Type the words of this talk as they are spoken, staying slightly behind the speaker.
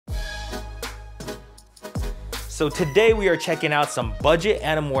So today we are checking out some budget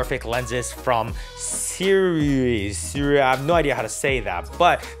anamorphic lenses from Sirui. I have no idea how to say that,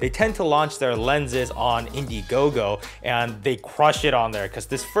 but they tend to launch their lenses on Indiegogo and they crush it on there because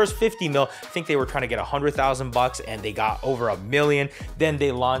this first 50 mil, I think they were trying to get 100,000 bucks and they got over $1 million. Then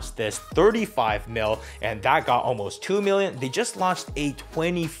they launched this 35 mil and that got almost 2 million. They just launched a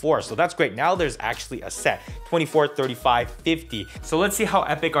 24, so that's great. Now there's actually a set 24, 35, 50. So let's see how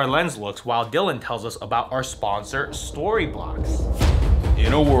epic our lens looks while Dylan tells us about our sponsor, Storyblocks.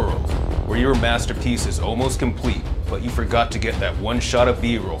 In a world where your masterpiece is almost complete, but you forgot to get that one shot of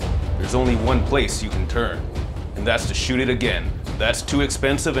B-roll, there's only one place you can turn, and that's to shoot it again. That's too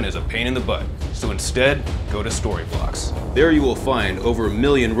expensive and is a pain in the butt. So instead, go to Storyblocks. There you will find over 1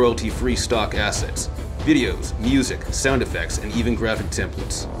 million royalty-free stock assets, videos, music, sound effects, and even graphic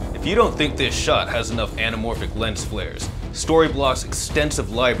templates. If you don't think this shot has enough anamorphic lens flares, Storyblocks'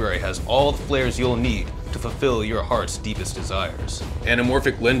 extensive library has all the flares you'll need to fulfill your heart's deepest desires.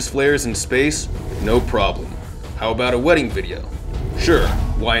 Anamorphic lens flares in space? No problem. How about a wedding video? Sure,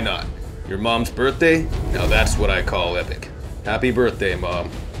 why not? Your mom's birthday? Now that's what I call epic. Happy birthday,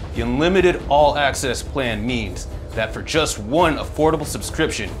 Mom. The unlimited all-access plan means that for just one affordable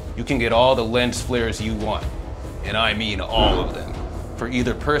subscription, you can get all the lens flares you want. And I mean all of them, for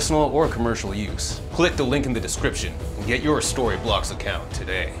either personal or commercial use. Click the link in the description and get your Storyblocks account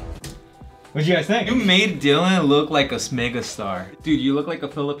today. What do you guys think? You made Dylan look like a megastar. Dude, you look like a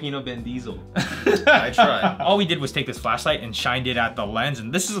Filipino Vin Diesel. I tried. All we did was take this flashlight and shined it at the lens,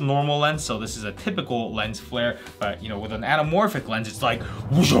 and this is a normal lens, so this is a typical lens flare, but you know, with an anamorphic lens, it's like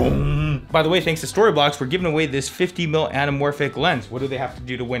whoosh. By the way, thanks to Storyblocks, we're giving away this 50 mil anamorphic lens. What do they have to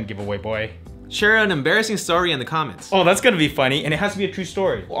do to win, giveaway boy? Share an embarrassing story in the comments. Oh, that's gonna be funny, and it has to be a true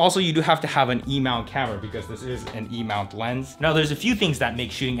story. Also, you do have to have an E-mount camera because this is an E-mount lens. Now, there's a few things that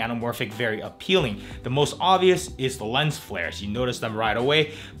make shooting anamorphic very appealing. The most obvious is the lens flares. You notice them right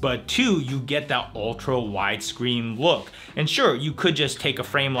away, but two, you get that ultra widescreen look. And sure, you could just take a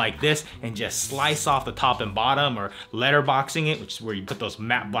frame like this and just slice off the top and bottom, or letterboxing it, which is where you put those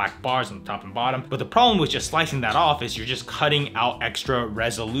matte black bars on the top and bottom. But the problem with just slicing that off is you're just cutting out extra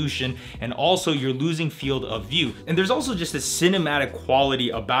resolution, and also you're losing field of view. And there's also just this cinematic quality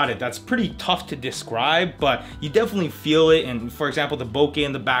about it that's pretty tough to describe, but you definitely feel it. And for example, the bokeh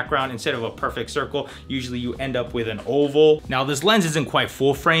in the background, instead of a perfect circle, usually you end up with an oval. Now, this lens isn't quite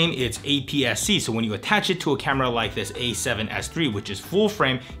full frame, it's APS-C. So when you attach it to a camera like this A7S III, which is full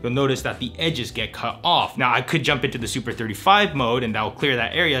frame, you'll notice that the edges get cut off. Now, I could jump into the Super 35 mode and that will clear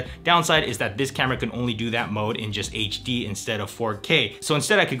that area. Downside is that this camera can only do that mode in just HD instead of 4K. So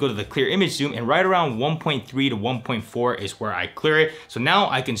instead, I could go to the clear image zoom, and right around 1.3 to 1.4 is where I clear it. So now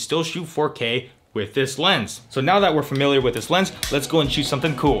I can still shoot 4K with this lens. So now that we're familiar with this lens, let's go and shoot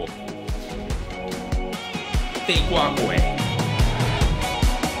something cool. Fake walk away.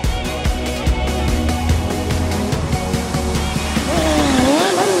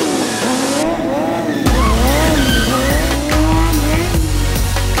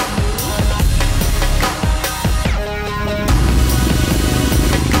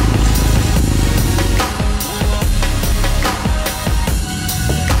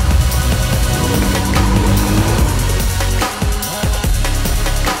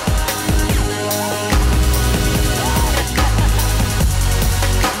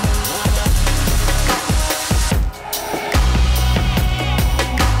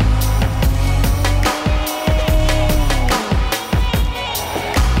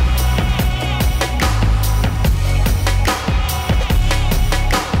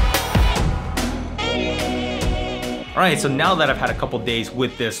 All right, so now that I've had a couple days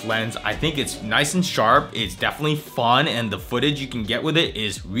with this lens, I think it's nice and sharp. It's definitely fun, and the footage you can get with it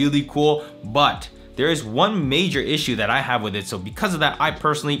is really cool, but there is one major issue that I have with it. So because of that, I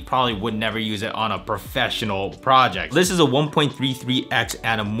personally probably would never use it on a professional project. This is a 1.33x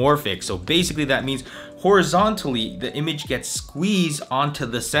anamorphic. So basically that means horizontally, the image gets squeezed onto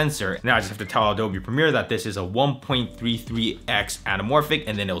the sensor. Now I just have to tell Adobe Premiere that this is a 1.33x anamorphic,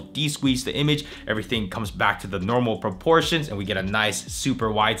 and then it'll de-squeeze the image. Everything comes back to the normal proportions and we get a nice super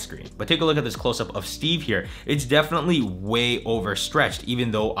widescreen. But take a look at this close-up of Steve here. It's definitely way overstretched,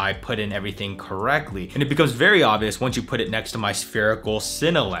 even though I put in everything correctly. And it becomes very obvious once you put it next to my spherical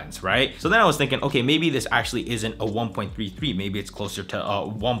Cine lens, right? So then I was thinking, okay, maybe this actually isn't a 1.33, maybe it's closer to a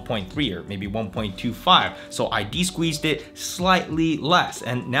 1.3 or maybe 1.25. 5. So I de-squeezed it slightly less,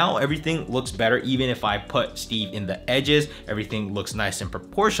 and now everything looks better. Even if I put Steve in the edges, everything looks nice and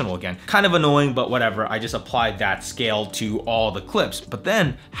proportional again. Kind of annoying, but whatever. I just applied that scale to all the clips, but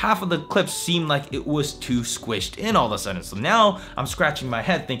then half of the clips seemed like it was too squished in all of a sudden. So now I'm scratching my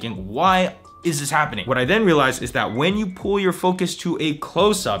head thinking, why is this happening? What I then realized is that when you pull your focus to a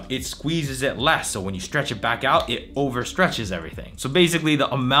close-up, it squeezes it less. So when you stretch it back out, it overstretches everything. So basically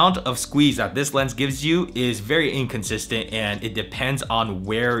the amount of squeeze that this lens gives you is very inconsistent, and it depends on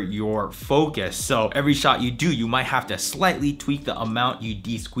where you're focused. So every shot you do, you might have to slightly tweak the amount you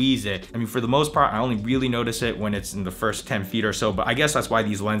de-squeeze it. I mean, for the most part, I only really notice it when it's in the first 10 feet or so, but I guess that's why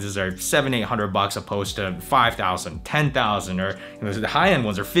these lenses are $700-800 opposed to 5,000, 10,000, or the high-end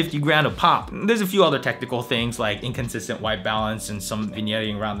ones are 50 grand a pop. There's a few other technical things like inconsistent white balance and some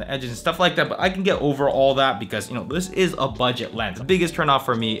vignetting around the edges and stuff like that, but I can get over all that because, you know, this is a budget lens. The biggest turnoff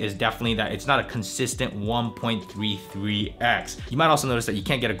for me is definitely that it's not a consistent 1.33x. You might also notice that you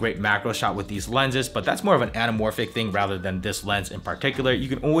can't get a great macro shot with these lenses, but that's more of an anamorphic thing rather than this lens in particular. You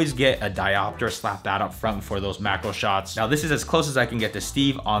can always get a diopter, slap that up front for those macro shots. Now this is as close as I can get to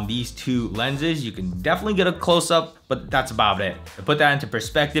Steve on these two lenses. You can definitely get a close-up, but that's about it. To put that into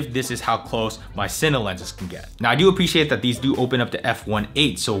perspective, this is how close my Cine lenses can get. Now I do appreciate that these do open up to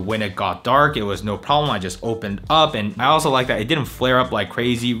f1.8, so when it got dark, it was no problem. I just opened up, and I also like that it didn't flare up like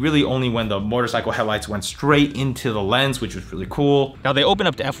crazy, really only when the motorcycle headlights went straight into the lens, which was really cool. Now they open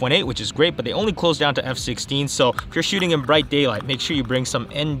up to f1.8, which is great, but they only close down to f16, so if you're shooting in bright daylight, make sure you bring some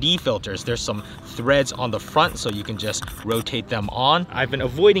ND filters. There's some threads on the front, so you can just rotate them on. I've been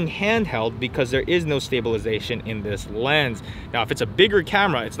avoiding handheld because there is no stabilization in this lens. Now if it's a bigger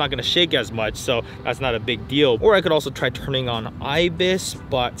camera, it's not going to shake as much, so that's not a big deal. Or I could also try turning on IBIS,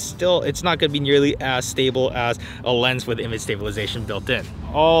 but still it's not going to be nearly as stable as a lens with image stabilization built in.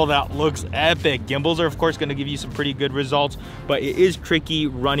 Oh, that looks epic. Gimbals are of course going to give you some pretty good results, but it is tricky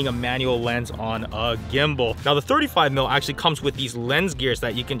running a manual lens on a gimbal. Now the 35mm actually comes with these lens gears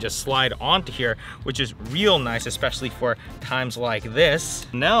that you can just slide onto here, which is real nice, especially for times like this.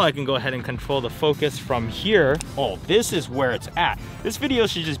 Now I can go ahead and control the focus from here. Oh, this is where it's at. This video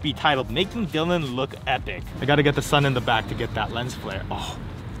should just be titled "Making Dylan Look Epic." I gotta get the sun in the back to get that lens flare. Oh,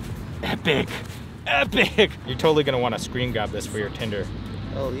 epic, epic. You're totally gonna wanna screen grab this for your Tinder.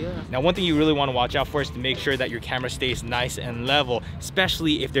 Oh yeah. Now one thing you really want to watch out for is to make sure that your camera stays nice and level,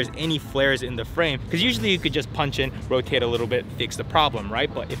 especially if there's any flares in the frame, because usually you could just punch in, rotate a little bit, fix the problem,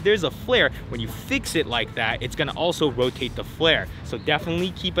 right? But if there's a flare, when you fix it like that, it's gonna also rotate the flare. So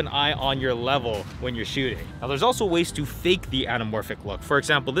definitely keep an eye on your level when you're shooting. Now there's also ways to fake the anamorphic look. For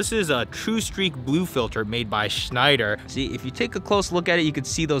example, this is a True Streak blue filter made by Schneider. See, if you take a close look at it, you can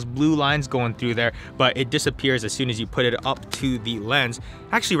see those blue lines going through there, but it disappears as soon as you put it up to the lens.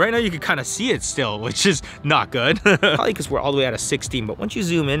 Actually, right now you can kind of see it still, which is not good. Probably because we're all the way at a 16, but once you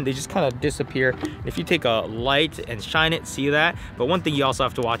zoom in, they just kind of disappear. If you take a light and shine it, see that? But one thing you also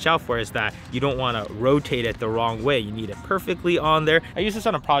have to watch out for is that you don't want to rotate it the wrong way. You need it perfectly on there. I used this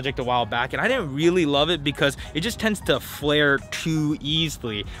on a project a while back, and I didn't really love it because it just tends to flare too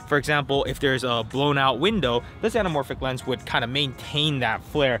easily. For example, if there's a blown out window, this anamorphic lens would kind of maintain that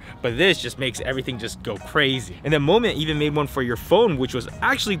flare, but this just makes everything just go crazy. And then Moment even made one for your phone, which was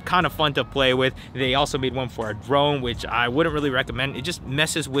actually kind of fun to play with. They also made one for a drone, which I wouldn't really recommend. It just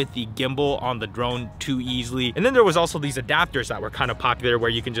messes with the gimbal on the drone too easily. And then there was also these adapters that were kind of popular where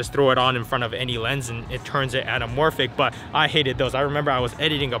you can just throw it on in front of any lens and it turns it anamorphic, but I hated those. I remember I was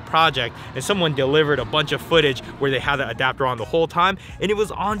editing a project and someone delivered a bunch of footage where they had the adapter on the whole time and it was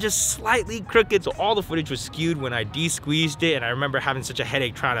on just slightly crooked, so all the footage was skewed when I de-squeezed it, and I remember having such a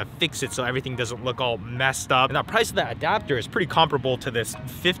headache trying to fix it so everything doesn't look all messed up. And the price of that adapter is pretty comparable to this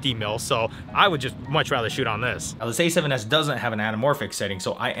 50mm, so I would just much rather shoot on this. Now this A7S doesn't have an anamorphic setting,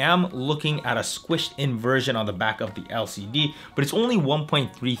 so I am looking at a squished in version on the back of the LCD, but it's only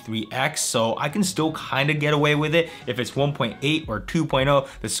 1.33x, so I can still kind of get away with it. If it's 1.8 or 2.0,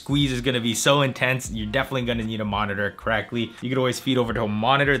 the squeeze is going to be so intense, you're definitely going to need to monitor it correctly. You could always feed over to a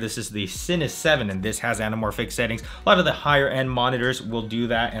monitor. This is the Cine 7 and this has anamorphic settings. A lot of the higher end monitors will do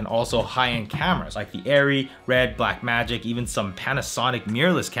that, and also high-end cameras like the Arri, Red, Blackmagic, even some Panasonic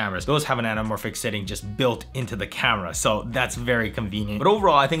mirrorless cameras, those have an anamorphic setting just built into the camera, so that's very convenient. But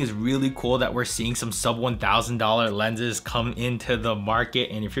overall, I think it's really cool that we're seeing some sub $1,000 lenses come into the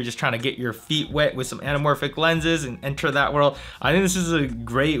market, and if you're just trying to get your feet wet with some anamorphic lenses and enter that world, I think this is a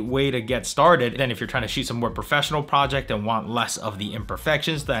great way to get started. Then if you're trying to shoot some more professional project and want less of the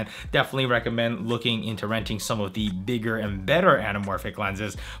imperfections, then definitely recommend looking into renting some of the bigger and better anamorphic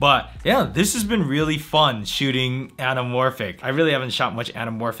lenses. But yeah, this has been really fun shooting anamorphic. I really haven't shot much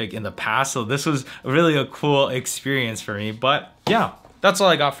anamorphic in the past, so this was really a cool experience for me. But yeah, that's all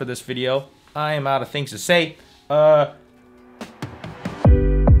I got for this video. I am out of things to say.